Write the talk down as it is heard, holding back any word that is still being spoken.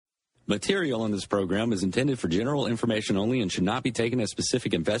Material in this program is intended for general information only and should not be taken as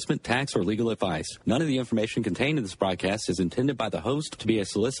specific investment, tax, or legal advice. None of the information contained in this broadcast is intended by the host to be a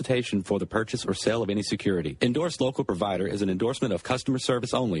solicitation for the purchase or sale of any security. Endorsed local provider is an endorsement of customer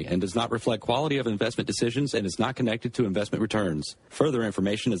service only and does not reflect quality of investment decisions and is not connected to investment returns. Further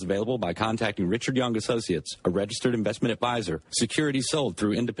information is available by contacting Richard Young Associates, a registered investment advisor. Securities sold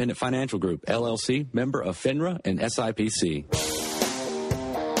through Independent Financial Group, LLC, member of FINRA and SIPC.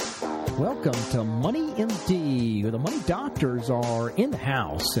 Welcome to Money MD, where the money doctors are in the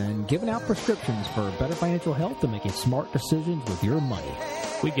house and giving out prescriptions for better financial health and making smart decisions with your money.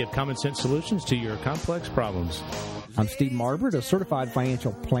 We give common sense solutions to your complex problems. I'm Steve Marbert, a certified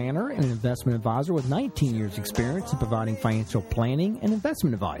financial planner and investment advisor with 19 years' experience in providing financial planning and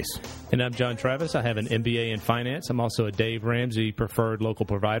investment advice. And I'm John Travis. I have an MBA in finance. I'm also a Dave Ramsey preferred local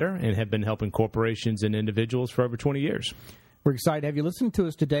provider and have been helping corporations and individuals for over 20 years. We're excited to have you listen to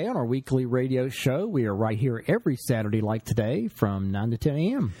us today on our weekly radio show. We are right here every Saturday like today from 9 to 10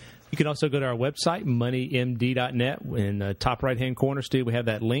 a.m. You can also go to our website, moneymd.net. In the top right-hand corner, Steve, we have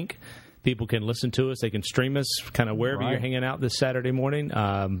that link. People can listen to us. They can stream us kind of wherever you're hanging out this Saturday morning.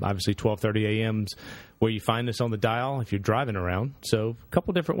 Obviously, 12:30 a.m. is where you find us on the dial if you're driving around. So a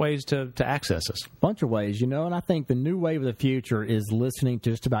couple different ways to access us. Bunch of ways, you know, and I think the new wave of the future is listening to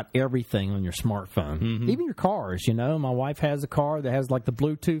just about everything on your smartphone, even your cars, you know. My wife has a car that has like the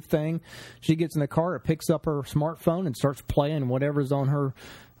Bluetooth thing. She gets in the car, it picks up her smartphone and starts playing whatever's on her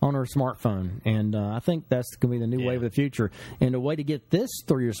smartphone. And I think that's going to be the new wave of the future. And the way to get this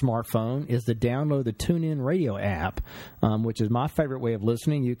through your smartphone is to download the TuneIn Radio app, which is my favorite way of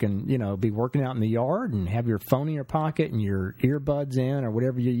listening. You can, you know, be working out in the yard and have your phone in your pocket and your earbuds in or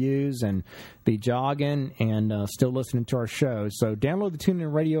whatever you use and be jogging and still listening to our show. So download the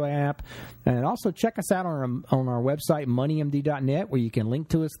TuneIn Radio app and also check us out on our website, moneymd.net, where you can link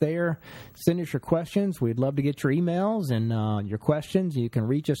to us there. Send us your questions. We'd love to get your emails and your questions. You can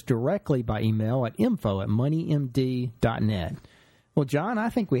reach us directly by email at info@moneymd.net. Well, John, I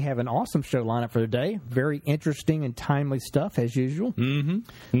think we have an awesome show lineup for today. Very interesting and timely stuff, as usual. And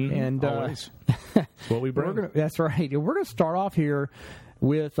always. That's what we bring. That's right. We're going to start off here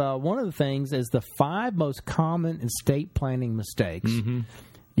with one of the things is the 5 most common estate planning mistakes.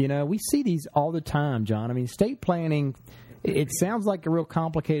 You know, we see these all the time, John. I mean, estate planning, it sounds like a real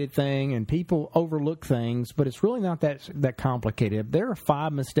complicated thing, and people overlook things, but it's really not that complicated. There are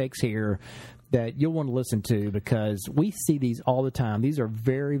 5 mistakes here that you'll want to listen to because we see these all the time. These are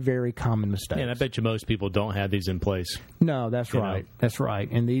very, very common mistakes. And I bet you most people don't have these in place. No, that's right. That's right.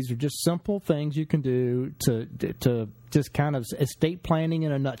 And these are just simple things you can do to just kind of estate planning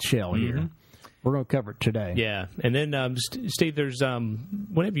in a nutshell here. We're going to cover it today. Yeah. And then, Steve, there's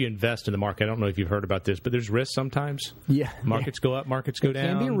whenever you invest in the market, I don't know if you've heard about this, but there's risk sometimes. Yeah. Markets go up, markets go down. It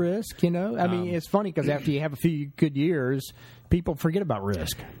can be a risk, you know. I mean, it's funny because after you have a few good years, people forget about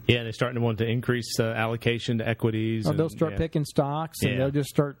risk. Yeah, they're starting to want to increase allocation to equities. Or they'll start picking stocks, and they'll just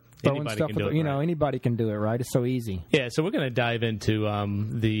start throwing stuff. Anybody can do it, right? It's so easy. Yeah, so we're going to dive into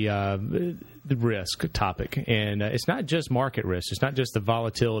the risk topic. And it's not just market risk. It's not just the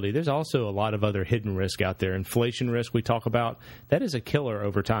volatility. There's also a lot of other hidden risk out there. Inflation risk we talk about, that is a killer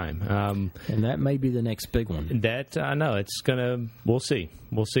over time. And that may be the next big one. That, I know, it's going to, we'll see.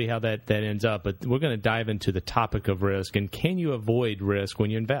 We'll see how that ends up. But we're going to dive into the topic of risk. And can you avoid risk when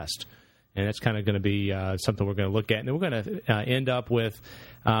you invest? And that's kind of going to be something we're going to look at. And then we're going to end up with,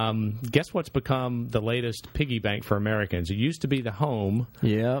 guess what's become the latest piggy bank for Americans? It used to be the home.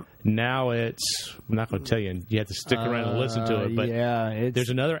 Yep. Now it's, I'm not going to tell you, you have to stick around and listen to it. But there's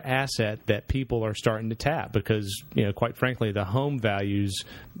another asset that people are starting to tap because, you know, quite frankly, the home values,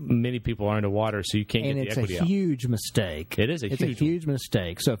 many people are underwater, so you can't get the equity out. And it's a huge mistake. It is a huge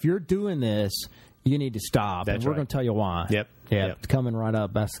mistake. So if you're doing this, you need to stop. That's and we're going to tell you why. Yep. It's coming right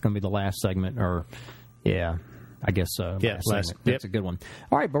up. That's going to be the last segment. I guess so. That's a good one.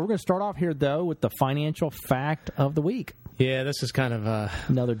 All right, but we're going to start off here, though, with the financial fact of the week. Yeah, this is kind of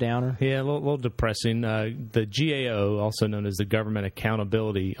another downer. Yeah, a little depressing. The GAO, also known as the Government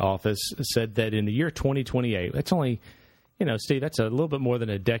Accountability Office, said that in the year 2028, that's only... You know, Steve, that's a little bit more than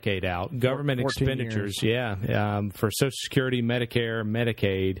a decade out. Government expenditures, for Social Security, Medicare,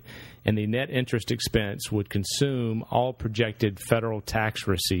 Medicaid, and the net interest expense would consume all projected federal tax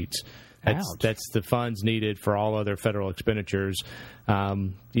receipts. That's the funds needed for all other federal expenditures, are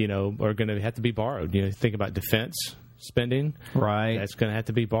going to have to be borrowed. You know, think about defense spending, right, that's going to have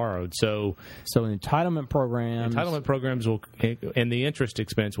to be borrowed. So entitlement programs will, and the interest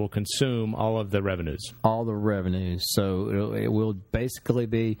expense will consume all of the revenues. All the revenues. So it will basically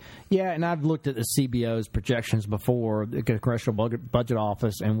be, and I've looked at the CBO's projections before, the Congressional Budget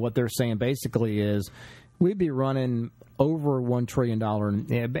Office, and what they're saying basically is we'd be running over $1 trillion.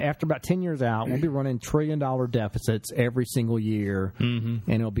 After about 10 years out, we'll be running $1 trillion deficits every single year, and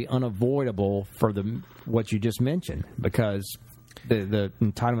it'll be unavoidable for what you just mentioned, because the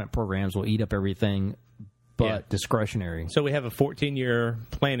entitlement programs will eat up everything but discretionary. So we have a 14-year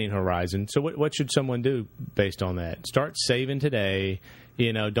planning horizon. So what should someone do based on that? Start saving today.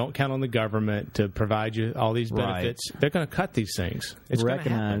 Don't count on the government to provide you all these benefits. Right. They're going to cut these things. It's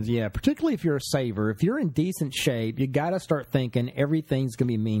recognize, particularly if you're a saver. If you're in decent shape, you got to start thinking everything's going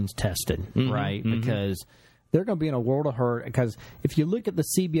to be means tested, right? Because they're going to be in a world of hurt. Because if you look at the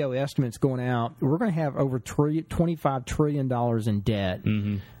CBO estimates going out, we're going to have over $25 trillion in debt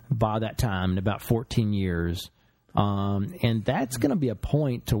by that time in about 14 years. And that's going to be a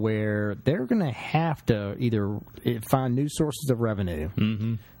point to where they're going to have to either find new sources of revenue.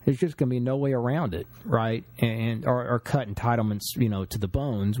 There's just going to be no way around it, right? Or cut entitlements, to the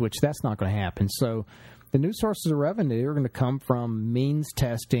bones, which that's not going to happen. So the new sources of revenue are going to come from means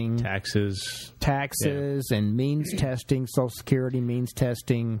testing, taxes, and means testing, Social Security means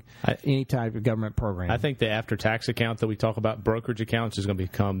testing, any type of government program. I think the after-tax account that we talk about, brokerage accounts, is going to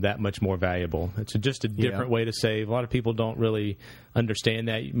become that much more valuable. It's just a different way to save. A lot of people don't really understand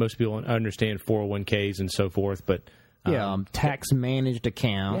that. Most people understand 401ks and so forth, but tax managed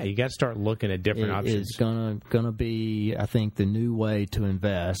account. Yeah, you got to start looking at different options. Is gonna be, I think, the new way to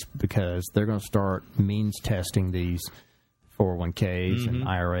invest, because they're going to start means testing these 401ks and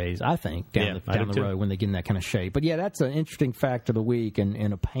IRAs. I think down the road when they get in that kind of shape. But that's an interesting fact of the week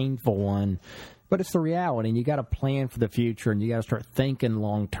and a painful one. But it's the reality, and you got to plan for the future, and you got to start thinking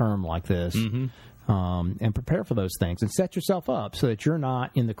long term like this. And prepare for those things and set yourself up so that you're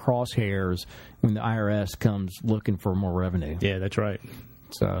not in the crosshairs when the IRS comes looking for more revenue. Yeah, that's right.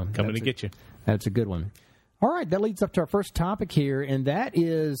 So coming to get you. That's a good one. All right, that leads up to our first topic here, and that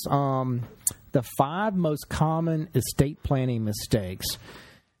is the 5 most common estate planning mistakes.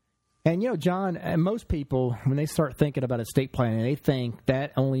 And, John, most people, when they start thinking about estate planning, they think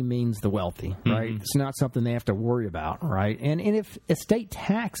that only means the wealthy, right? It's not something they have to worry about, right? And if estate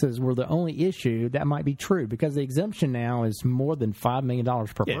taxes were the only issue, that might be true, because the exemption now is more than $5 million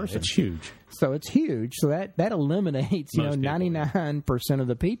per person. It's huge. So it's huge. So that eliminates, 99% of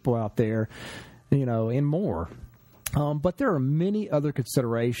the people out there, and more. But there are many other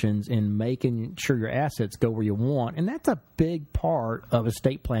considerations in making sure your assets go where you want, and that's a big part of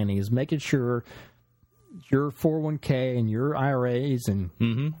estate planning, is making sure your 401k and your IRAs and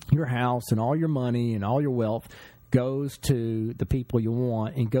your house and all your money and all your wealth goes to the people you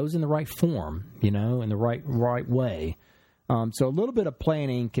want and goes in the right form, in the right way. So a little bit of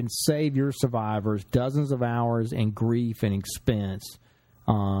planning can save your survivors dozens of hours and grief and expense.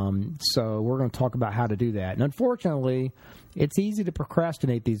 So we're going to talk about how to do that. And unfortunately, it's easy to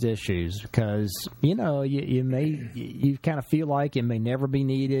procrastinate these issues because, you kind of feel like it may never be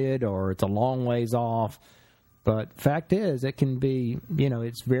needed or it's a long ways off. But fact is, it can be,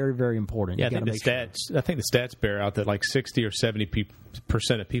 it's very, very important. Yeah, I think the stats bear out that like 60 or 70%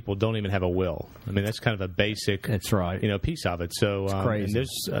 of people don't even have a will. I mean, that's kind of a basic, that's right, piece of it. So, it's crazy.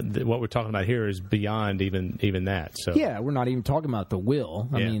 And there's what we're talking about here is beyond even that. So, yeah, we're not even talking about the will.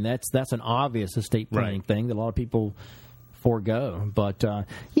 I mean, that's an obvious estate planning thing that a lot of people forego. But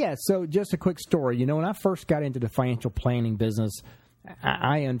so just a quick story. When I first got into the financial planning business,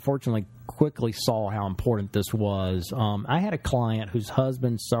 I unfortunately quickly saw how important this was. I had a client whose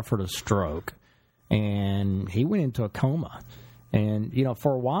husband suffered a stroke, and he went into a coma. And,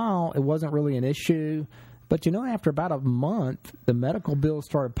 for a while, it wasn't really an issue. But, after about a month, the medical bills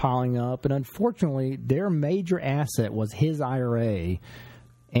started piling up. And unfortunately, their major asset was his IRA.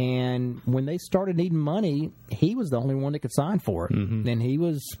 And when they started needing money, he was the only one that could sign for it. And he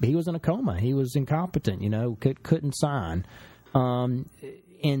was in a coma. He was incompetent, couldn't sign.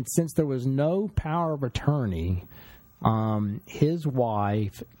 And since there was no power of attorney, his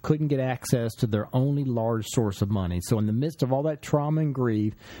wife couldn't get access to their only large source of money. So in the midst of all that trauma and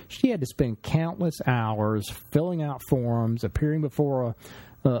grief, she had to spend countless hours filling out forms, appearing before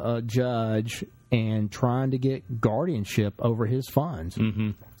a judge, and trying to get guardianship over his funds,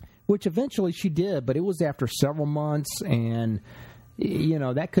 which eventually she did. But it was after several months, and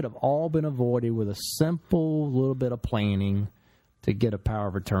that could have all been avoided with a simple little bit of planning to get a power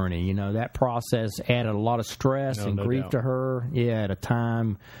of attorney. That process added a lot of stress and grief to her. Yeah, at a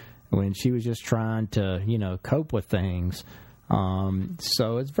time when she was just trying to, cope with things.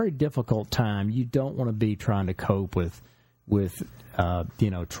 So it's a very difficult time. You don't want to be trying to cope with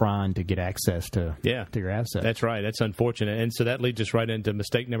trying to get access to your assets. That's right. That's unfortunate. And so that leads us right into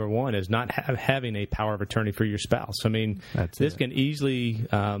mistake number one, is not having a power of attorney for your spouse. I mean, this can easily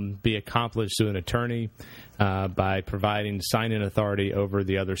be accomplished through an attorney by providing sign-in authority over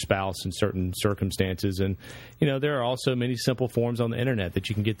the other spouse in certain circumstances. And, there are also many simple forms on the Internet that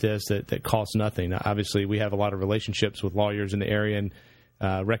you can get this that cost nothing. Obviously, we have a lot of relationships with lawyers in the area, and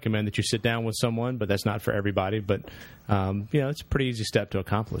recommend that you sit down with someone, but that's not for everybody. But, it's a pretty easy step to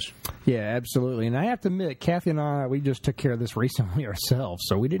accomplish. Yeah, absolutely. And I have to admit, Kathy and I, we just took care of this recently ourselves.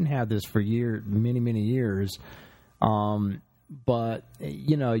 So we didn't have this for many, many years. But,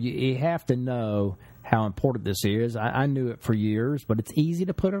 you have to know how important this is. I knew it for years, but it's easy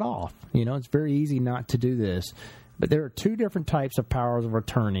to put it off. It's very easy not to do this. But there are two different types of powers of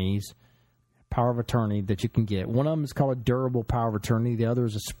attorney that you can get. One of them is called a durable power of attorney. The other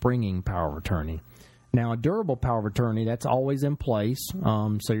is a springing power of attorney. Now, a durable power of attorney, that's always in place.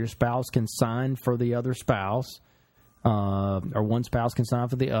 So your spouse can sign for the other spouse, or one spouse can sign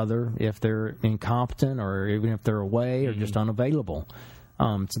for the other if they're incompetent or even if they're away or just unavailable.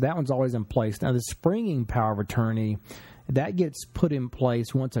 So that one's always in place. Now, the springing power of attorney, that gets put in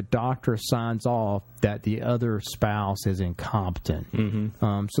place once a doctor signs off that the other spouse is incompetent.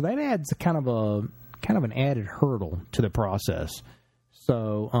 So that adds kind of an added hurdle to the process.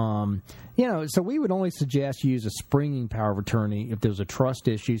 So, so we would only suggest you use a springing power of attorney if there's a trust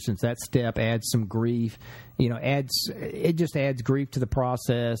issue, since that step adds some grief. It just adds grief to the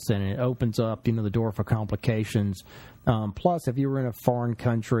process, and it opens up, the door for complications. Plus, if you were in a foreign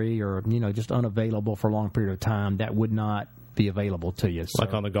country or, just unavailable for a long period of time, that would not be available to you. So.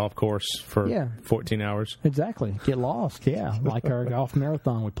 Like on the golf course for 14 hours? Exactly. Get lost, like our golf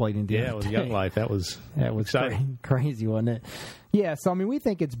marathon we played in the with Young Life. That was crazy, wasn't it? Yeah, so, we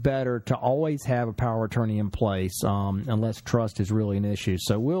think it's better to always have a power of attorney in place unless trust is really an issue.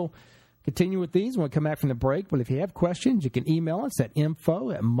 So we'll continue with these when we come back from the break. But if you have questions, you can email us at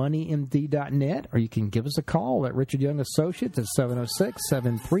info@moneymd.net, or you can give us a call at Richard Young Associates at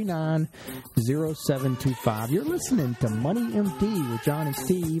 706-739-0725. You're listening to Money MD with John and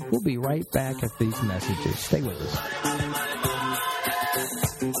Steve. We'll be right back after these messages. Stay with us.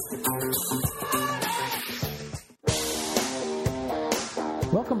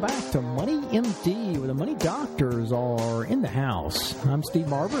 Welcome back to Money MD, where the money doctors are in the house. I'm Steve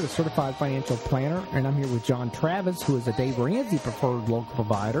Marbert, a certified financial planner, and I'm here with John Travis, who is a Dave Ramsey preferred local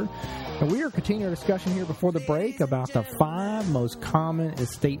provider. And we are continuing our discussion here before the break about the 5 most common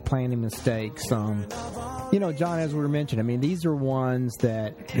estate planning mistakes. John, as we were mentioning, these are ones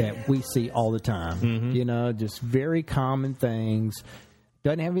that we see all the time. Just very common things.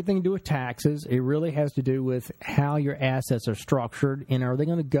 Doesn't have anything to do with taxes. It really has to do with how your assets are structured, and are they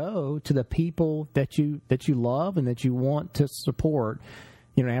going to go to the people that you love and that you want to support,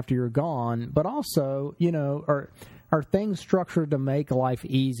 after you're gone. But also, are things structured to make life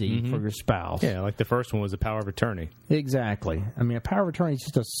easy for your spouse? Yeah, like the first one was the power of attorney. Exactly. A power of attorney is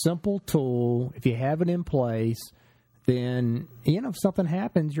just a simple tool. If you have it in place, then, if something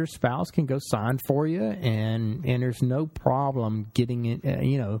happens, your spouse can go sign for you, and there's no problem getting it,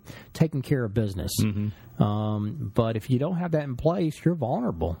 taking care of business. But if you don't have that in place, you're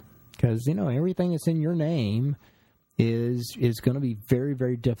vulnerable, because, everything that's in your name is going to be very,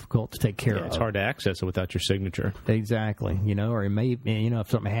 very difficult to take care of. It's hard to access it without your signature. Exactly. Or it may, if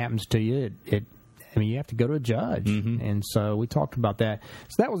something happens to you, you have to go to a judge. And so we talked about that.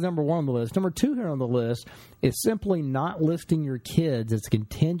 So that was number 1 on the list. Number 2 here on the list is simply not listing your kids as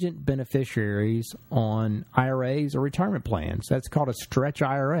contingent beneficiaries on IRAs or retirement plans. That's called a stretch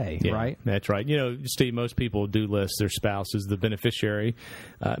IRA, right? That's right. Steve, most people do list their spouse as the beneficiary.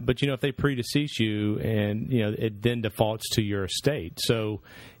 But, if they predecease you, and, it then defaults to your estate. So,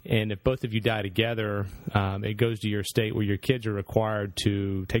 and if both of you die together, it goes to your estate, where your kids are required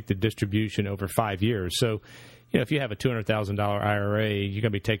to take the distribution over 5 years. So, if you have a $200,000 IRA, you're going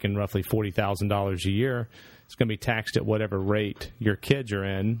to be taking roughly $40,000 a year. It's going to be taxed at whatever rate your kids are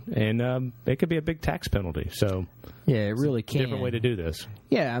in, and it could be a big tax penalty. So, yeah, it really can. Different way to do this.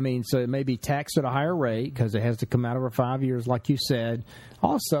 Yeah, so it may be taxed at a higher rate because it has to come out over 5 years, like you said.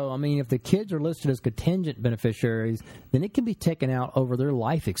 Also, if the kids are listed as contingent beneficiaries, then it can be taken out over their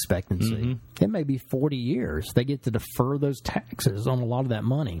life expectancy. It may be 40 years. They get to defer those taxes on a lot of that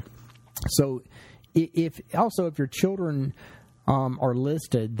money. So, if your children are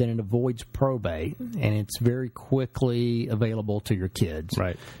listed, then it avoids probate, and it's very quickly available to your kids.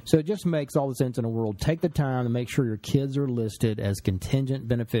 Right. So it just makes all the sense in the world. Take the time to make sure your kids are listed as contingent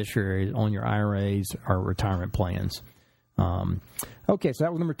beneficiaries on your IRAs or retirement plans. Okay, so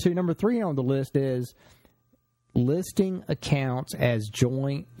that was number 2. Number 3 on the list is listing accounts as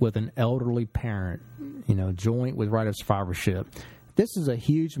joint with an elderly parent, joint with right of survivorship. This is a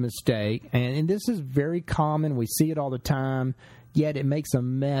huge mistake, and this is very common. We see it all the time, yet it makes a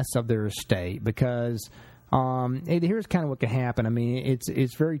mess of their estate because here's kind of what can happen. I mean,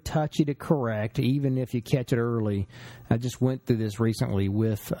 it's very touchy to correct, even if you catch it early. I just went through this recently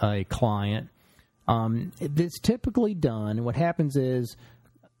with a client. It's typically done. What happens is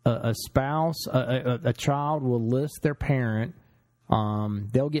a spouse, a child will list their parent.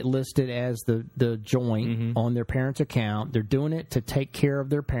 They'll get listed as the joint on their parent's account. They're doing it to take care of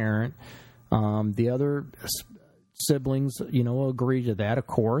their parent. The other siblings, will agree to that, of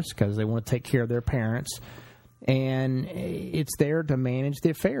course, because they want to take care of their parents. And it's there to manage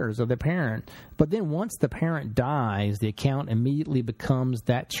the affairs of the parent. But then once the parent dies, the account immediately becomes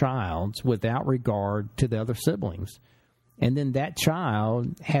that child's without regard to the other siblings. And then that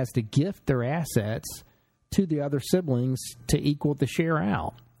child has to gift their assets to the other siblings to equal the share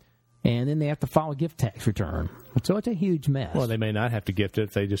out. And then they have to file a gift tax return. So it's a huge mess. Well, they may not have to gift it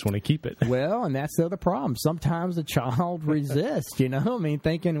if they just want to keep it. Well, and that's the other problem. Sometimes the child resists,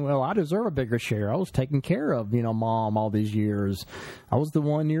 thinking, well, I deserve a bigger share. I was taking care of, mom all these years. I was the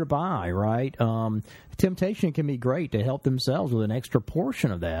one nearby, right? Temptation can be great to help themselves with an extra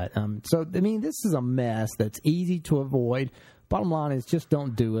portion of that. This is a mess that's easy to avoid. Bottom line is just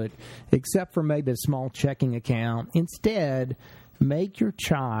don't do it, except for maybe a small checking account. Instead, make one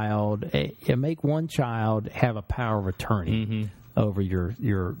child have a power of attorney over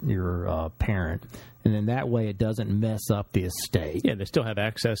your parent, and then that way it doesn't mess up the estate. Yeah, they still have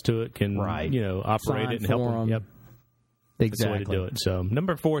access to it, can operate Sign it and help them. Yep, exactly. That's the way to do it. So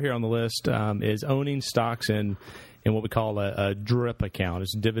number 4 here on the list is owning stocks in what we call a DRIP account.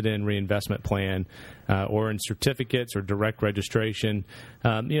 It's a dividend reinvestment plan, or in certificates or direct registration.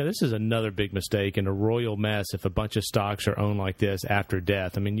 This is another big mistake and a royal mess if a bunch of stocks are owned like this after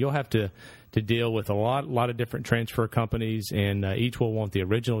death. I mean, you'll have to deal with a lot of different transfer companies, and each will want the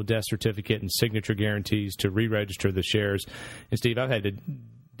original death certificate and signature guarantees to re-register the shares. And Steve, I've had to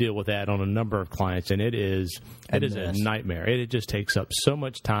deal with that on a number of clients, and it is a nightmare. It just takes up so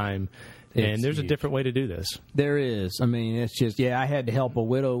much time. And there's a different way to do this. There is. I mean, it's just, I had to help a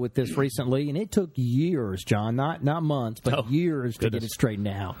widow with this recently, and it took years, John, not months, but years to get it straightened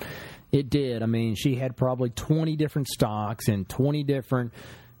out. It did. I mean, she had probably 20 different stocks and 20 different,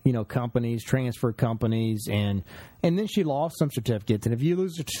 companies, transfer companies, and then she lost some certificates. And if you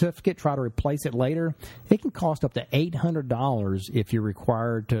lose a certificate, try to replace it later, it can cost up to $800 if you're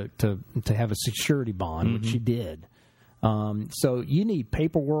required to have a security bond, which she did. So you need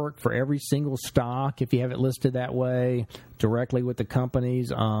paperwork for every single stock if you have it listed that way directly with the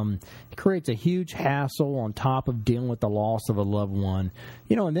companies. It creates a huge hassle on top of dealing with the loss of a loved one.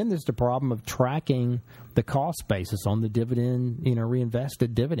 And then there's the problem of tracking the cost basis on the dividend,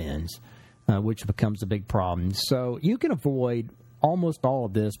 reinvested dividends, which becomes a big problem. So you can avoid almost all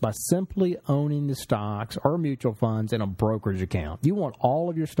of this by simply owning the stocks or mutual funds in a brokerage account. You want all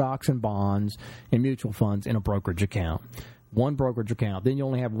of your stocks and bonds and mutual funds in a brokerage account. One brokerage account. Then you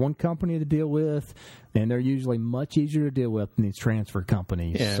only have one company to deal with, and they're usually much easier to deal with than these transfer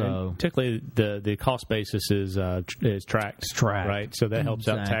companies. Yeah, so particularly the cost basis is tracked. It's tracked. Right? So that helps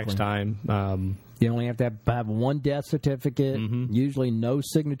out tax time. You only have to have one death certificate, usually no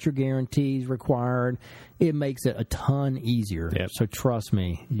signature guarantees required. It makes it a ton easier. Yep. So trust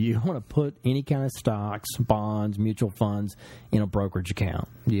me, you want to put any kind of stocks, bonds, mutual funds in a brokerage account.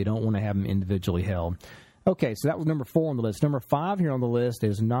 You don't want to have them individually held. Okay, so that was number 4 on the list. Number 5 here on the list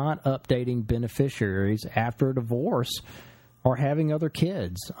is not updating beneficiaries after a divorce or having other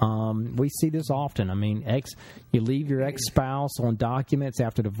kids. We see this often. I mean, you leave your ex-spouse on documents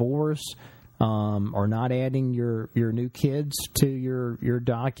after divorce, or not adding your new kids to your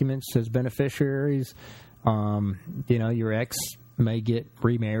documents as beneficiaries. Your ex may get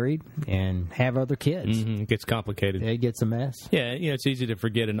remarried and have other kids. It gets complicated. It gets a mess. Yeah, it's easy to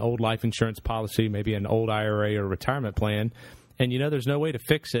forget an old life insurance policy, maybe an old IRA or retirement plan. And, there's no way to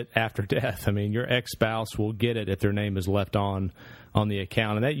fix it after death. I mean, your ex-spouse will get it if their name is left on the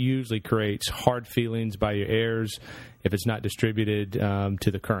account. And that usually creates hard feelings by your heirs if it's not distributed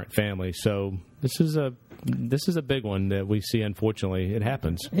to the current family. So this is a this is a big one that we see. Unfortunately, it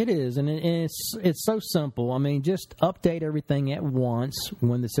happens. It is, and it's so simple. I mean, just update everything at once.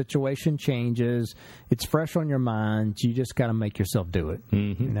 When the situation changes, it's fresh on your mind. You just got to make yourself do it,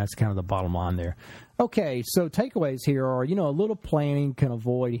 and that's kind of the bottom line there. Okay, so takeaways here are, a little planning can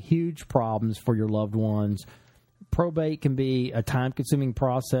avoid huge problems for your loved ones. Probate can be a time-consuming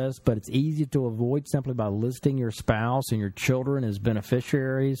process, but it's easy to avoid simply by listing your spouse and your children as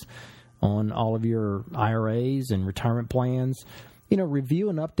beneficiaries on all of your IRAs and retirement plans. Review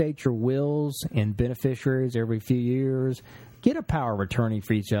and update your wills and beneficiaries every few years. Get a power of attorney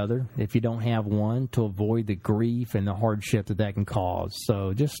for each other if you don't have one, to avoid the grief and the hardship that can cause.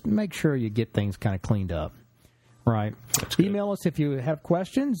 So just make sure you get things kind of cleaned up. Right. Email us if you have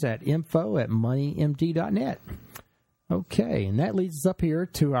questions at info@moneymd.net. Okay, and that leads us up here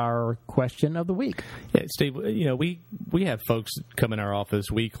to our question of the week. Yeah, Steve, we have folks come in our office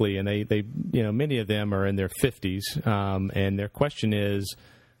weekly, and they many of them are in their 50s, and their question is,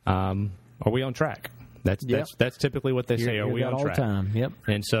 are we on track? That's typically what they say. Are we on track? All the time. Yep.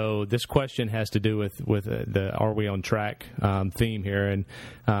 And so this question has to do with the "Are we on track" theme here. And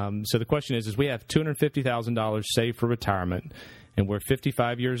so the question is we have $250,000 saved for retirement, and we're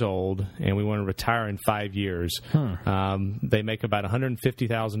 55 years old, and we want to retire in 5 years. They make about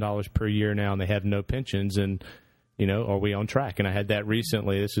 $150,000 per year now, and they have no pensions. And are we on track? And I had that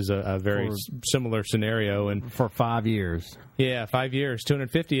recently. This is a very similar scenario. And for 5 years. Yeah, 5 years.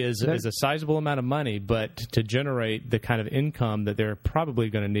 250 is a sizable amount of money, but to generate the kind of income that they're probably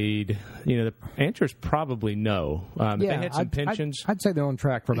going to need, the answer is probably no. If they had some pensions, I'd say they're on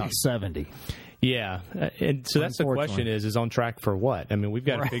track for about 70. Yeah, and so that's the question: is on track for what? I mean, we've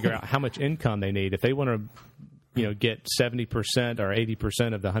got to figure out how much income they need. If they want to, get 70% or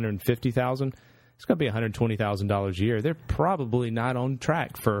 80% of the $150,000. It's going to be $120,000 a year. They're probably not on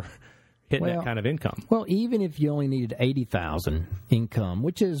track for hitting that kind of income. Well, even if you only needed $80,000 income,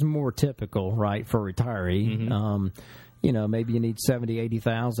 which is more typical, right, for a retiree, maybe you need $70,000,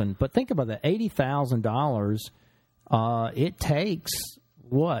 $80,000. But think about that, $80,000. It takes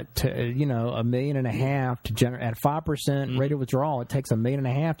 $1.5 million to generate at 5% rate of withdrawal. It takes $1.5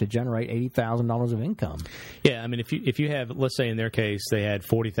 million to generate $80,000 of income. Yeah, I mean, if you have, let's say in their case, they had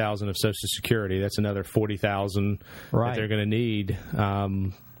 $40,000 of Social Security. That's another $40,000 that they're going to need.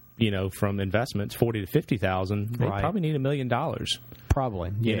 From investments, $40,000 to $50,000. They probably need $1 million. Probably,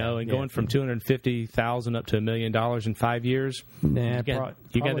 going from $250,000 up to $1 million in 5 years. You got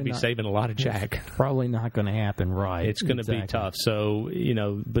to be saving a lot of jack. Probably not going to happen, right? It's going to be tough. So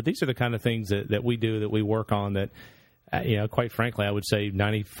but these are the kind of things that we do, that we work on, that quite frankly, I would say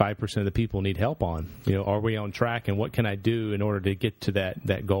 95% of the people need help on. Are we on track, and what can I do in order to get to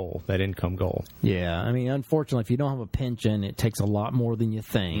that goal, that income goal? Yeah, I mean, unfortunately, if you don't have a pension, it takes a lot more than you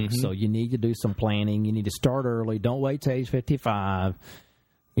think. So you need to do some planning. You need to start early. Don't wait till age 55.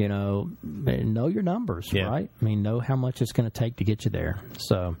 Know your numbers, right? I mean, know how much it's going to take to get you there.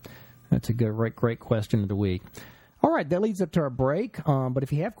 So that's a great question of the week. All right, that leads up to our break. But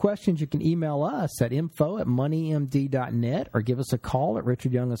if you have questions, you can email us at info@moneymd.net or give us a call at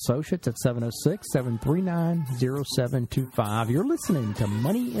Richard Young Associates at 706-739-0725. You're listening to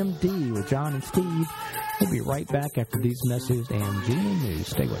Money MD with John and Steve. We'll be right back after these messages and GM News.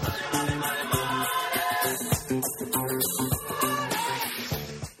 Stay with us.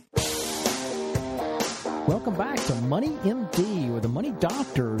 Welcome back to Money MD, where the money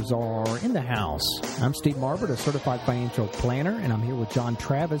doctors are in the house. I'm Steve Marbert, a certified financial planner, and I'm here with John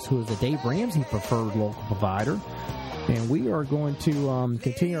Travis, who is a Dave Ramsey preferred local provider. And we are going to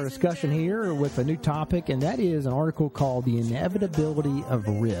continue our discussion here with a new topic, and that is an article called The Inevitability of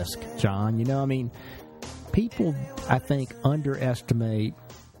Risk. John, people, I think, underestimate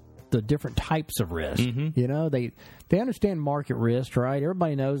the different types of risk. They understand market risk, right?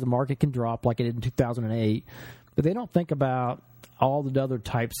 Everybody knows the market can drop like it did in 2008, but they don't think about all the other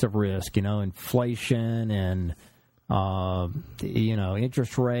types of risk, inflation and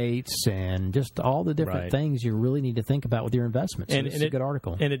interest rates and just all the different things you really need to think about with your investments. And it's a good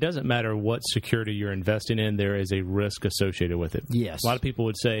article. And it doesn't matter what security you're investing in, there is a risk associated with it. Yes. A lot of people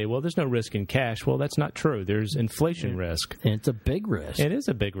would say, well, there's no risk in cash. Well, that's not true. There's inflation risk. And it's a big risk. It is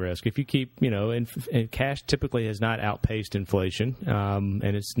a big risk. If you keep, and cash typically has not outpaced inflation, and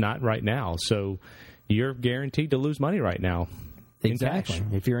it's not right now. So you're guaranteed to lose money right now. Exactly.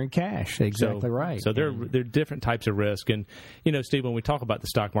 If you're in cash, exactly right. So there are different types of risk, and Steve, when we talk about the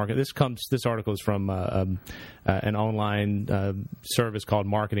stock market, this article is from an online service called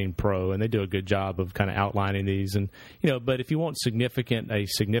Marketing Pro, and they do a good job of kind of outlining these. And but if you want a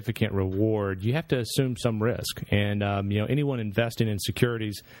significant reward, you have to assume some risk. And anyone investing in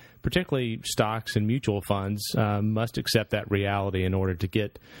securities particularly stocks and mutual funds must accept that reality in order to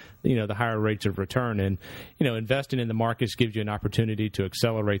get the higher rates of return. And investing in the markets gives you an opportunity to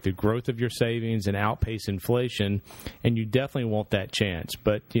accelerate the growth of your savings and outpace inflation, and you definitely want that chance.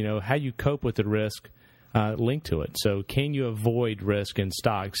 But how you cope with the risk linked to it. So can you avoid risk in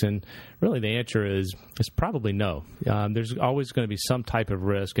stocks? And really the answer is probably no. There's always going to be some type of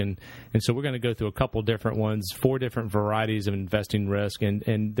risk. And so we're going to go through a couple different ones, 4 different varieties of investing risk.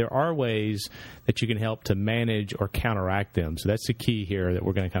 And there are ways that you can help to manage or counteract them. So that's the key here that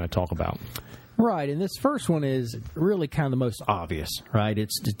we're going to kind of talk about. Right, and this first one is really kind of the most obvious, right?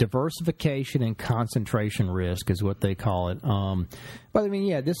 It's diversification and concentration risk is what they call it. But I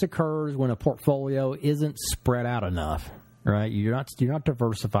mean, this occurs when a portfolio isn't spread out enough, right? You're not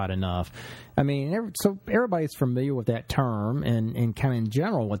diversified enough. I mean, so everybody's familiar with that term and kind of in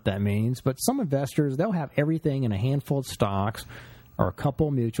general what that means. But some investors, they'll have everything in a handful of stocks or a couple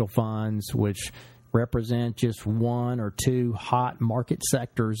of mutual funds, which represent just 1 or 2 hot market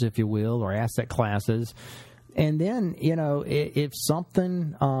sectors, if you will, or asset classes. And then, if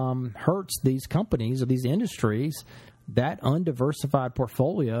something hurts these companies or these industries, that undiversified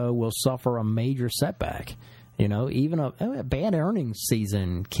portfolio will suffer a major setback. Even a bad earnings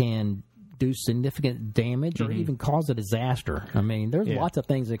season can do significant damage or even cause a disaster. I mean, there's lots of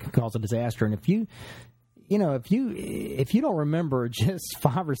things that can cause a disaster. And if you don't remember just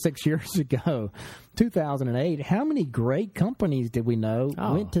 5 or 6 years ago, 2008, how many great companies did we know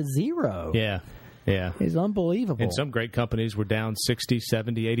went to zero? Yeah. It's unbelievable. And some great companies were down 60,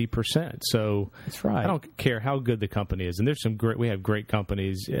 70, 80%. So that's right. I don't care how good the company is. And there's we have great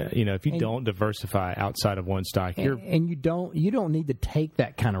companies. If you don't diversify outside of one stock, and you don't need to take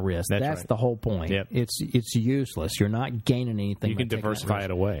that kind of risk. That's right. The whole point. Yep. It's useless. You're not gaining anything. You can diversify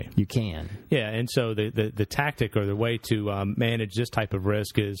it away. You can. Yeah. And so the tactic or the way to manage this type of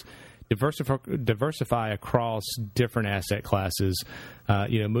risk is diversify across different asset classes,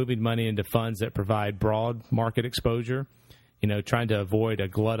 moving money into funds that provide broad market exposure, trying to avoid a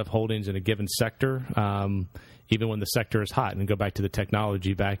glut of holdings in a given sector, even when the sector is hot. And go back to the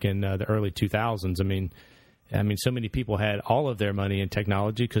technology back in the early 2000s. I mean, so many people had all of their money in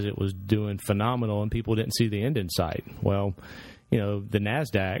technology because it was doing phenomenal and people didn't see the end in sight. Well, the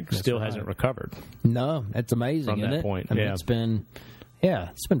NASDAQ still hasn't recovered. No, that's amazing, from isn't that point.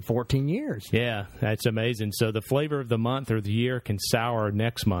 It's been 14 years. Yeah, that's amazing. So the flavor of the month or the year can sour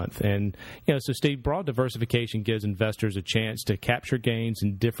next month. And, so Steve, broad diversification gives investors a chance to capture gains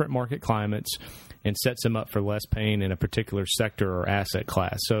in different market climates and sets them up for less pain in a particular sector or asset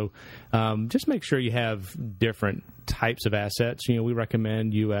class. So just make sure you have different types of assets. We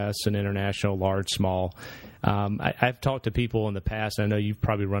recommend U.S. and international, large, small. I've talked to people in the past, and I know you've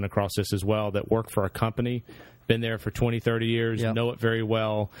probably run across this as well, that work for a company, been there for 20, 30 years, know it very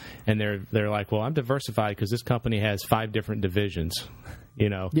well, and they're like, well, I'm diversified because this company has 5 different divisions.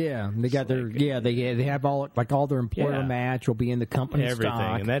 Yeah, they got they have all their employer match will be in the company everything,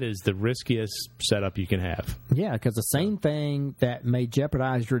 stock. And that is the riskiest setup you can have. Yeah, because the same thing that may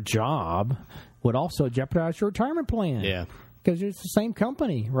jeopardize your job would also jeopardize your retirement plan. Yeah. Because it's the same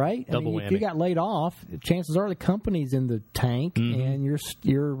company, right? Double whammy. If you got laid off, chances are the company's in the tank, and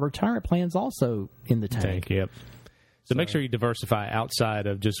your retirement plan's also in the tank. Yep. So make sure you diversify outside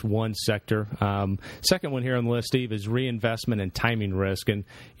of just one sector. Second one here on the list, Steve, is reinvestment and timing risk. And,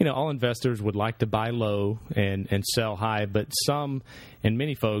 all investors would like to buy low and sell high, but some and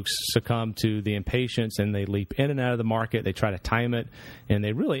many folks succumb to the impatience and they leap in and out of the market. They try to time it, and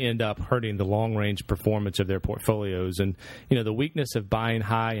they really end up hurting the long-range performance of their portfolios. And, the weakness of buying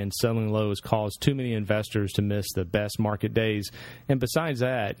high and selling low has caused too many investors to miss the best market days. And besides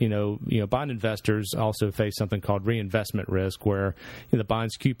that, bond investors also face something called reinvestment risk, where the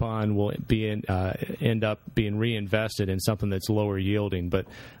bond's coupon will end up being reinvested in something that's lower yielding. But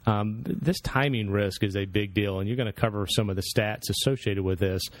this timing risk is a big deal, and you're going to cover some of the stats associated with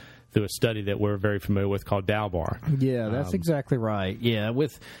this through a study that we're very familiar with called Dalbar. Yeah, that's exactly right. Yeah,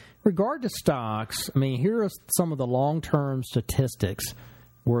 with regard to stocks, here are some of the long-term statistics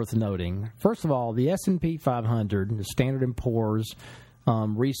worth noting. First of all, the S&P 500, the Standard & Poor's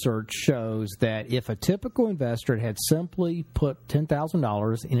research shows that if a typical investor had simply put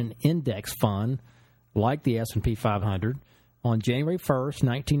 $10,000 in an index fund like the S&P 500 on January 1st,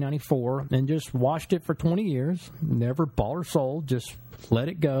 1994, and just watched it for 20 years, never bought or sold, just let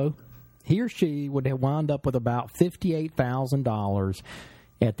it go, he or she would have wound up with about $58,000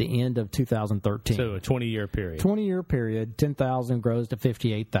 at the end of 2013. So a 20-year period. 20-year period, $10,000 grows to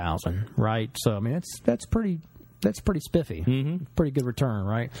 $58,000, right? So, that's pretty That's pretty spiffy. Mm-hmm. Pretty good return,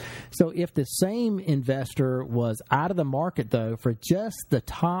 right? So if the same investor was out of the market, though, for just the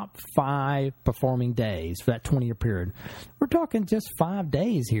top 5 performing days for that 20-year period, we're talking just 5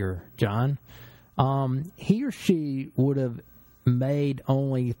 days here, John, he or she would have made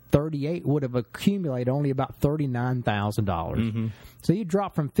only would have accumulated only about $39,000. Mm-hmm. So you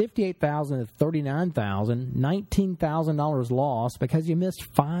drop from $58,000 to $39,000, $19,000 lost because you missed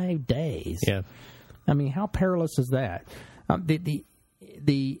 5 days. Yeah. I mean, how perilous is that?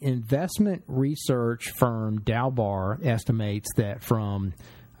 The investment research firm Dalbar estimates that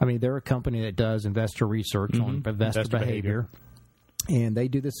they're a company that does investor research on investor behavior. And they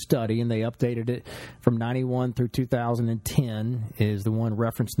do this study, and they updated it from 91 through 2010 is the one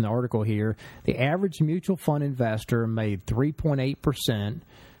referenced in the article here. The average mutual fund investor made 3.8%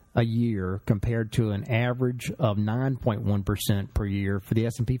 a year compared to an average of 9.1% per year for the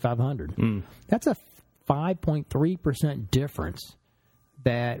S&P 500. That's a 5.3% difference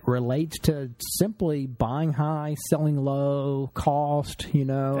that relates to simply buying high, selling low, cost,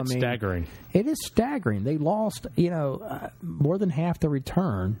 That's staggering. It is staggering. They lost, more than half the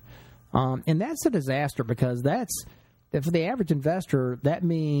return. And that's a disaster because for the average investor, that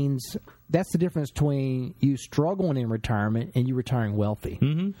means that's the difference between you struggling in retirement and you retiring wealthy.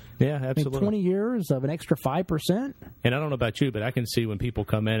 Mm-hmm. Yeah, absolutely. 20 years of an extra 5%. And I don't know about you, but I can see when people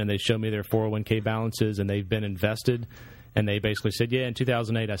come in and they show me their 401k balances and they've been invested, and they basically said, in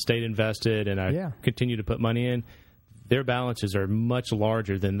 2008 I stayed invested and I continue to put money in. Their balances are much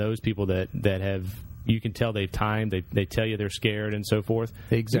larger than those people that have. You can tell they've timed. They tell you they're scared and so forth.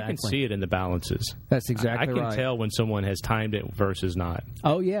 Exactly. You can see it in the balances. That's exactly right. I can tell when someone has timed it versus not.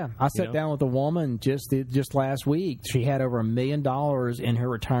 Oh, yeah. I sat down with a woman just last week. She had over $1 million in her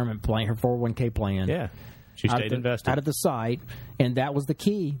retirement plan, her 401k plan. Yeah. She stayed invested. Out of the site, and that was the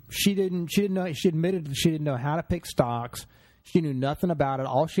key. She didn't know. She admitted that she didn't know how to pick stocks. She knew nothing about it.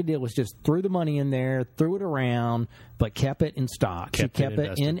 All she did was just threw the money in there, threw it around, but kept it in stocks. She kept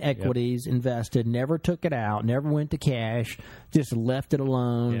it in equities, invested, never took it out, never went to cash, just left it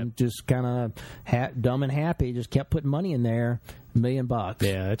alone, just kind of dumb and happy, just kept putting money in there, $1 million.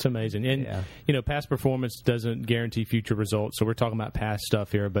 Yeah, it's amazing. And, past performance doesn't guarantee future results, so we're talking about past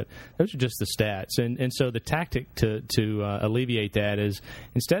stuff here, but those are just the stats. And so the tactic to alleviate that is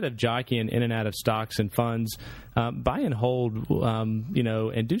instead of jockeying in and out of stocks and funds, buy and hold,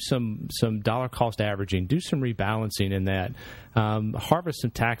 and do some dollar cost averaging, do some rebalancing in that. Harvest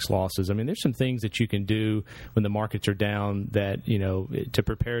some tax losses. I mean, there's some things that you can do when the markets are down that, to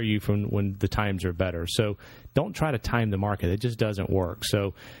prepare you from when the times are better. So don't try to time the market. It just doesn't work.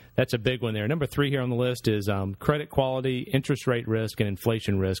 So that's a big one there. Number 3 here on the list is credit quality, interest rate risk, and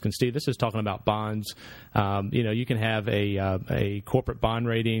inflation risk. And Steve, this is talking about bonds. You can have a corporate bond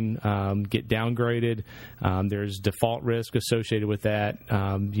rating get downgraded. There's default risk associated with that.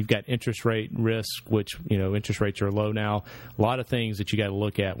 You've got interest rate risk, which interest rates are low now. A lot of things that you got to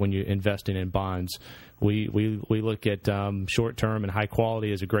look at when you're investing in bonds. We look at short term and high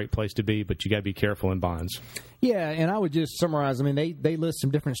quality as a great place to be, but you got to be careful in bonds. Yeah, and I would just summarize. I mean, they list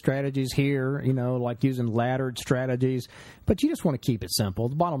some different strategies here, like using laddered strategies, but you just want to keep it simple.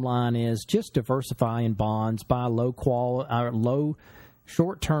 The bottom line is just diversify in bonds, buy low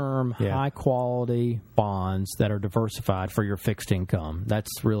short-term, high-quality bonds that are diversified for your fixed income. That's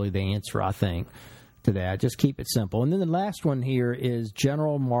really the answer, I think, to that. Just keep it simple. And then the last one here is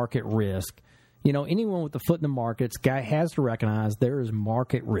general market risk. Anyone with a foot in the markets has to recognize there is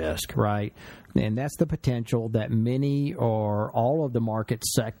market risk, right? And that's the potential that many or all of the market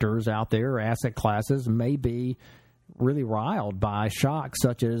sectors out there, or asset classes, may be really riled by shocks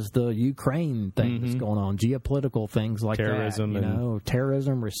such as the Ukraine thing that's going on, geopolitical things like terrorism,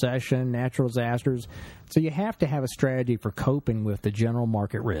 terrorism, recession, natural disasters. So you have to have a strategy for coping with the general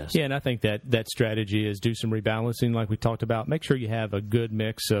market risk. Yeah, and I think that strategy is do some rebalancing like we talked about. Make sure you have a good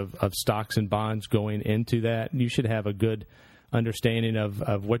mix of stocks and bonds going into that. You should have a good understanding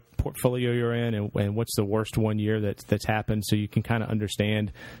of what portfolio you're in and what's the worst 1 year that's happened, so you can kind of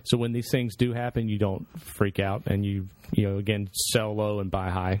understand. So when these things do happen, you don't freak out and you again sell low and buy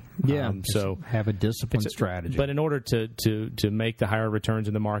high. Yeah, so have a disciplined strategy. But in order to make the higher returns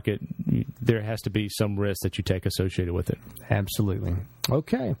in the market, there has to be some risk that you take associated with it. Absolutely.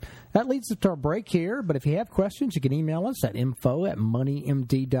 Okay, that leads us to our break here. But if you have questions, you can email us at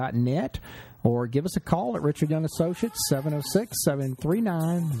info@moneymd.net. Or give us a call at Richard Young Associates,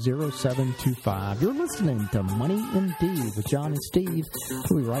 706-739-0725. You're listening to Money MD with John and Steve.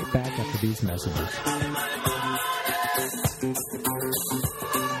 We'll be right back after these messages.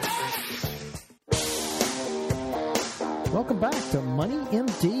 Welcome back to Money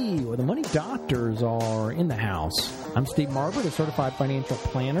MD, where the money doctors are in the house. I'm Steve Marbert, a certified financial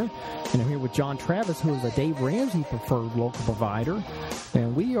planner, and I'm here with John Travis, who is a Dave Ramsey preferred local provider.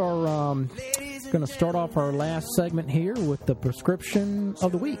 And we are going to start off our last segment here with the prescription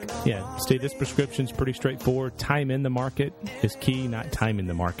of the week. Yeah, Steve, this prescription's pretty straightforward. Time in the market is key, not time in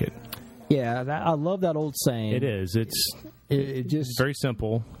the market. Yeah, I love that old saying. It is. It's just very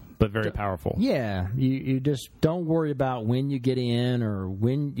simple, but very powerful. Yeah, you just don't worry about when you get in or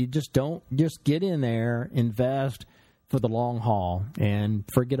when you just get in there, invest for the long haul, and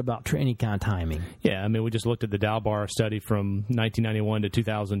forget about any kind of timing. Yeah, I mean, we just looked at the Dalbar study from 1991 to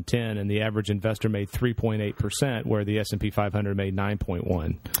 2010, and the average investor made 3.8%, where the S&P 500 made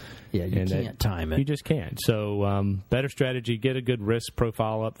 9.1%. Yeah, you can't time it. You just can't. So better strategy, get a good risk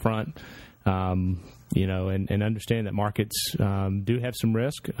profile up front, and understand that markets do have some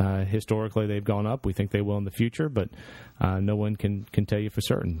risk. Historically, they've gone up. We think they will in the future, but no one can tell you for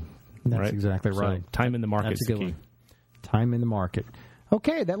certain. That's right? exactly right. So time in the market is the key. Time in the market.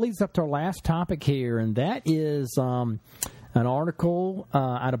 Okay, that leads up to our last topic here, and that is an article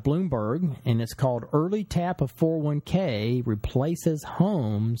out of Bloomberg, and it's called "Early Tap of 401k Replaces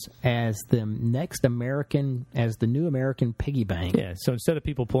Homes as the new American piggy bank." Yeah, so instead of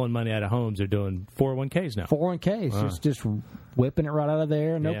people pulling money out of homes, they're doing 401ks now. 401ks, just whipping it right out of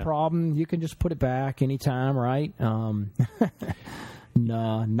there, no problem. You can just put it back anytime, right?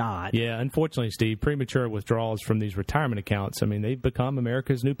 No, not. Yeah, unfortunately, Steve, premature withdrawals from these retirement accounts, I mean, they've become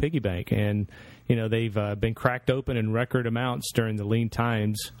America's new piggy bank. And, they've been cracked open in record amounts during the lean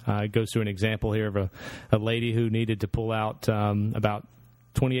times. It goes through an example here of a lady who needed to pull out about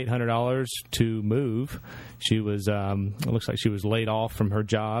 $2,800 to move. She was, it looks like she was laid off from her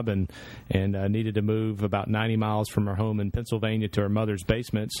job and needed to move about 90 miles from her home in Pennsylvania to her mother's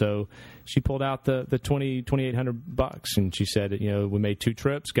basement. So she pulled out the $2,800, and she said, we made 2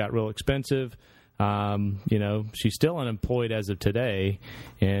 trips, got real expensive. She's still unemployed as of today,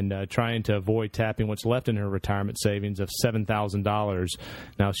 and trying to avoid tapping what's left in her retirement savings of $7,000.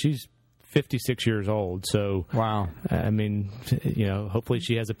 Now she's 56 years old. So, wow. I mean, hopefully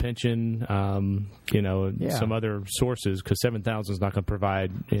she has a pension, some other sources, because $7,000 is not going to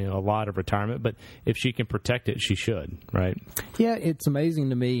provide, a lot of retirement. But if she can protect it, she should, right? Yeah, it's amazing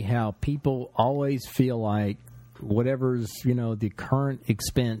to me how people always feel like whatever's, the current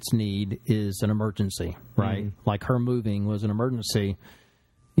expense need is an emergency, right? Mm-hmm. Like her moving was an emergency.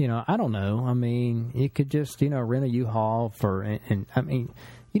 I don't know. I mean, you could just, rent a U-Haul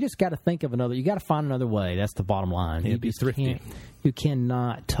you just got to think of you got to find another way. That's the bottom line. Yeah, be thrifty. You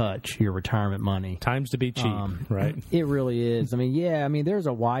cannot touch your retirement money. Times to be cheap, right? It really is. I mean, there's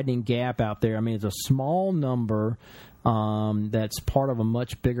a widening gap out there. I mean, it's a small number that's part of a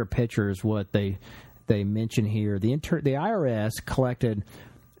much bigger picture is what they mention here. The IRS collected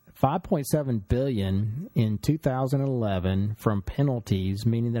 $5.7 billion in 2011 from penalties,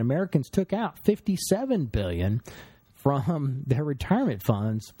 meaning that Americans took out $57 billion from their retirement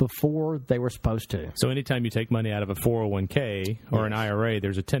funds before they were supposed to. So anytime you take money out of a 401k or an IRA,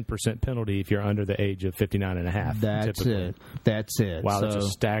 there's a 10% penalty if you're under the age of 59 and a half. That's it. Wow, that's a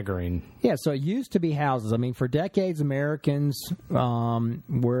staggering. Yeah, so it used to be houses. I mean, for decades, Americans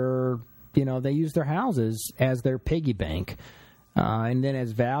were, they used their houses as their piggy bank. And then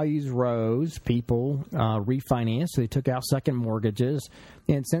as values rose, people refinanced. They took out second mortgages.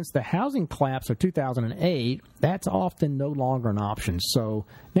 And since the housing collapse of 2008, that's often no longer an option. So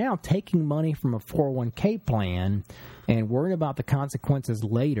now taking money from a 401k plan and worrying about the consequences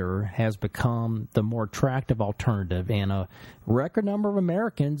later has become the more attractive alternative. And a record number of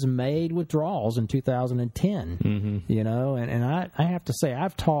Americans made withdrawals in 2010. Mm-hmm. And I have to say,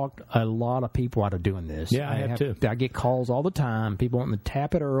 I've talked a lot of people out of doing this. Yeah, I have too. I get calls all the time. People wanting to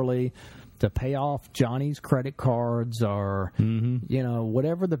tap it early to pay off Johnny's credit cards or,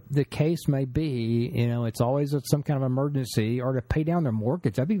 whatever the case may be. It's always some kind of emergency or to pay down their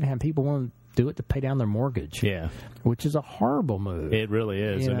mortgage. I've even had people want to do it to pay down their mortgage. Yeah. Which is a horrible move. It really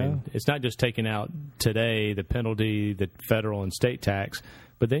is. I mean, it's not just taking out today the penalty, the federal and state tax,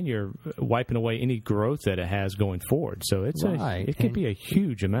 but then you're wiping away any growth that it has going forward. So it could be a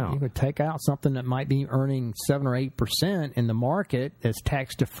huge amount. You could take out something that might be earning 7 or 8% in the market that's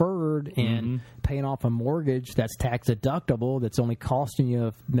tax deferred and paying off a mortgage that's tax deductible that's only costing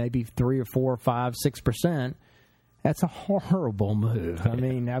you maybe 3 or 4 or 5, 6%. That's a horrible move. I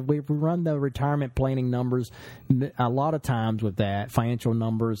mean, we run the retirement planning numbers a lot of times with that, financial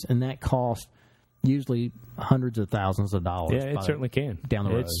numbers, and that costs usually hundreds of thousands of dollars. Yeah, it certainly can. Down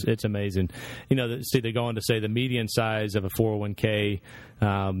the road. It's amazing. They go on to say the median size of a 401k,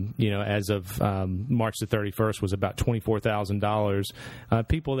 as of March the 31st was about $24,000.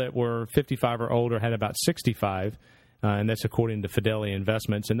 People that were 55 or older had about 65. And that's according to Fidelity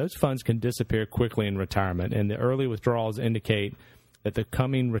Investments. And those funds can disappear quickly in retirement. And the early withdrawals indicate that the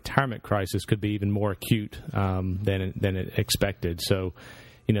coming retirement crisis could be even more acute than expected. So,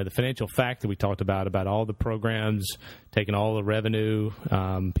 the financial fact that we talked about all the programs taking all the revenue,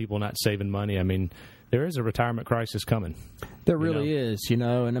 people not saving money. I mean, there is a retirement crisis coming. There really is, and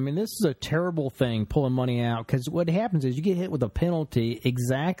I mean, this is a terrible thing, pulling money out, because what happens is you get hit with a penalty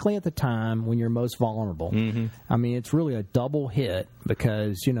exactly at the time when you're most vulnerable. Mm-hmm. I mean, it's really a double hit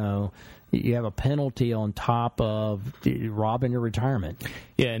because, you have a penalty on top of robbing your retirement.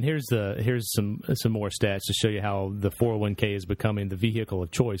 Yeah, and here's some more stats to show you how the 401k is becoming the vehicle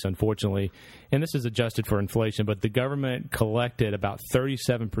of choice, unfortunately. And this is adjusted for inflation, but the government collected about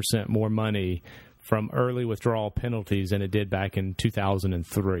 37% more money from early withdrawal penalties than it did back in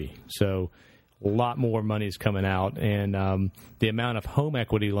 2003. So a lot more money is coming out, and the amount of home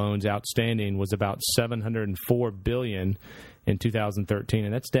equity loans outstanding was about $704 billion in 2013,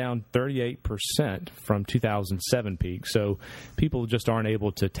 and that's down 38% from 2007 peak. So people just aren't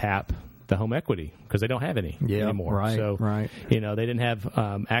able to tap the home equity because they don't have any anymore. Right, so right. They didn't have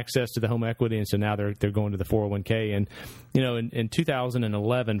access to the home equity, and so now they're going to the 401k. And in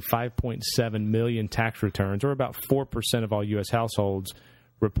 2011, 5.7 million tax returns, or about 4% of all U.S. households,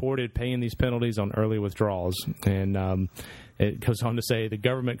 reported paying these penalties on early withdrawals. And it goes on to say the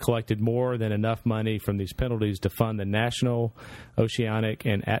government collected more than enough money from these penalties to fund the National Oceanic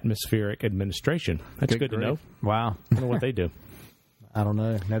and Atmospheric Administration. That's good to know. Wow. I don't know what they do. I don't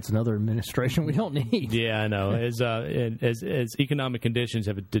know. That's another administration we don't need. Yeah, I know. As economic conditions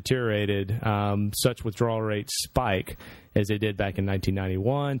have deteriorated, such withdrawal rates spike as they did back in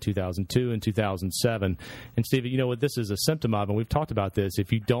 1991, 2002, and 2007. And, Steve, what this is a symptom of, and we've talked about this,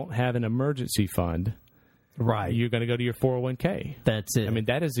 if you don't have an emergency fund, right, you're going to go to your 401k. That's it. I mean,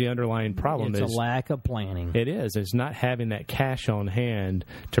 that is the underlying problem. It's a lack of planning. It is. It's not having that cash on hand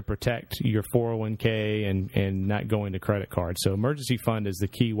to protect your 401k and not going to credit cards. So emergency fund is the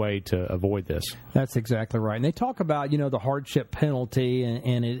key way to avoid this. That's exactly right. And they talk about, the hardship penalty,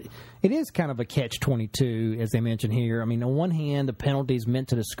 and it is kind of a catch-22, as they mention here. I mean, on one hand, the penalty is meant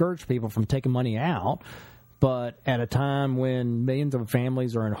to discourage people from taking money out, but at a time when millions of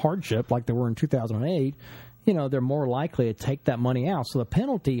families are in hardship, like they were in 2008, they're more likely to take that money out. So the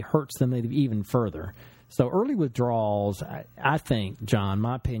penalty hurts them even further. So early withdrawals, I think, John,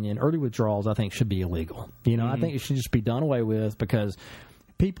 my opinion, early withdrawals, I think, should be illegal. I think it should just be done away with because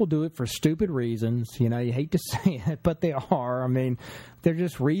people do it for stupid reasons. You hate to say it, but they are. I mean, they're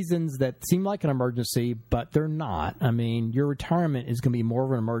just reasons that seem like an emergency, but they're not. I mean, your retirement is going to be more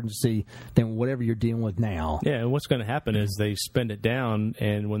of an emergency than whatever you're dealing with now. Yeah, and what's going to happen is they spend it down,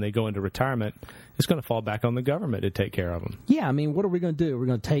 and when they go into retirement, it's going to fall back on the government to take care of them. Yeah, I mean, what are we going to do? We're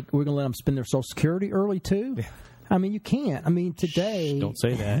going to let them spend their Social Security early too? Yeah. I mean, you can't. I mean, today... Don't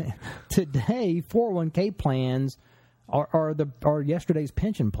say that. Today, 401k plans are yesterday's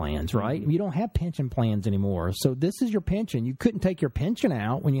pension plans, right? You don't have pension plans anymore. So this is your pension. You couldn't take your pension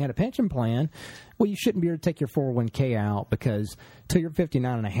out when you had a pension plan. Well, you shouldn't be able to take your 401k out till you're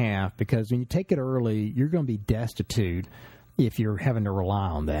 59 and a half, because when you take it early, you're going to be destitute if you're having to rely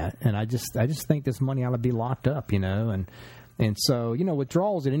on that. And I just think this money ought to be locked up, and so,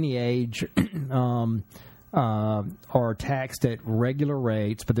 withdrawals at any age are taxed at regular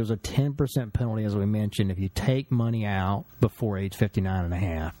rates, but there's a 10% penalty, as we mentioned, if you take money out before age 59 and a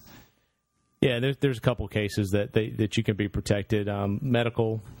half. Yeah, there's a couple cases that you can be protected.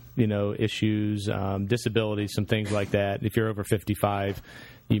 Medical, issues, disabilities, some things like that. If you're over 55,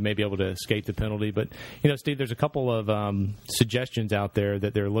 you may be able to escape the penalty. But, Steve, there's a couple of suggestions out there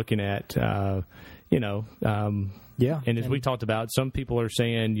that they're looking at, Yeah. And as we talked about, some people are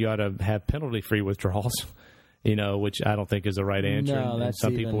saying you ought to have penalty-free withdrawals, which I don't think is the right answer. No, and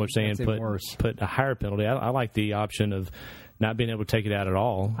some people are saying put a higher penalty. I like the option of not being able to take it out at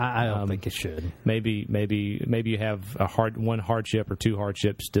all. I don't think it should. Maybe you have one hardship or two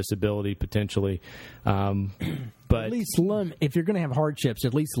hardships, disability potentially. But at least if you're going to have hardships,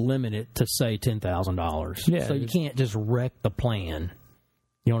 at least limit it to, say, $10,000. Yeah, so you can't just wreck the plan.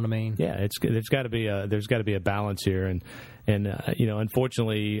 You know what I mean? Yeah, there's got to be a balance here, and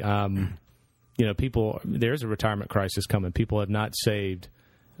unfortunately, there's a retirement crisis coming. People have not saved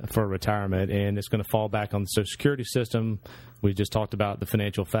for retirement, and it's going to fall back on the Social Security system. We just talked about the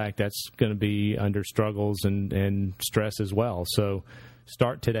financial fact that's going to be under struggles and stress as well. So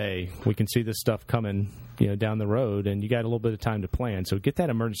start today. We can see this stuff coming, down the road, and you got a little bit of time to plan. So get that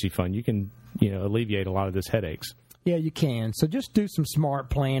emergency fund. You can, alleviate a lot of this headaches. Yeah, you can. So just do some smart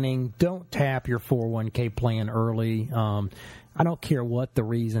planning. Don't tap your 401k plan early. I don't care what the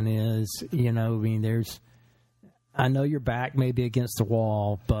reason is. I know your back may be against the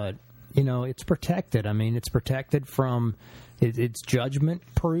wall, but, it's protected. I mean, it's protected from, it's judgment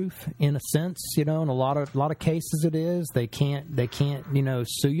proof in a sense, in a lot of cases it is. They can't,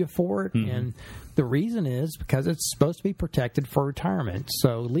 sue you for it. Mm-hmm. And the reason is because it's supposed to be protected for retirement.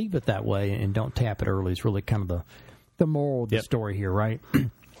 So leave it that way and don't tap it early is really kind of the moral of the story here, right?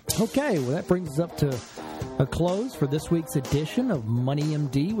 Okay, well, that brings us up to a close for this week's edition of Money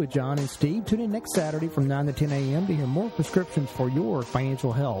MD with John and Steve. Tune in next Saturday from 9 to 10 a.m. to hear more prescriptions for your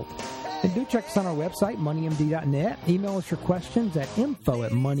financial health. And do check us on our website, moneymd.net. Email us your questions at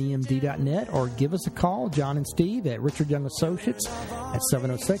info@moneymd.net or give us a call, John and Steve, at Richard Young Associates at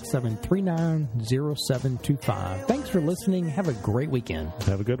 706-739-0725. Thanks for listening. Have a great weekend.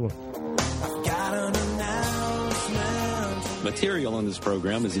 Have a good one. Material on this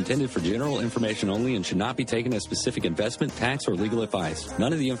program is intended for general information only and should not be taken as specific investment, tax, or legal advice.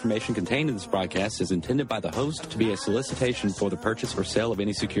 None of the information contained in this broadcast is intended by the host to be a solicitation for the purchase or sale of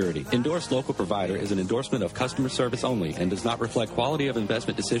any security. Endorsed local provider is an endorsement of customer service only and does not reflect quality of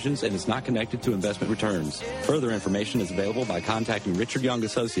investment decisions and is not connected to investment returns. Further information is available by contacting Richard Young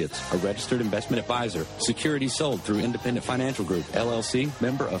Associates, a registered investment advisor. Securities sold through Independent Financial Group, LLC,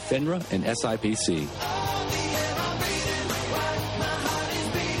 member of FINRA and SIPC.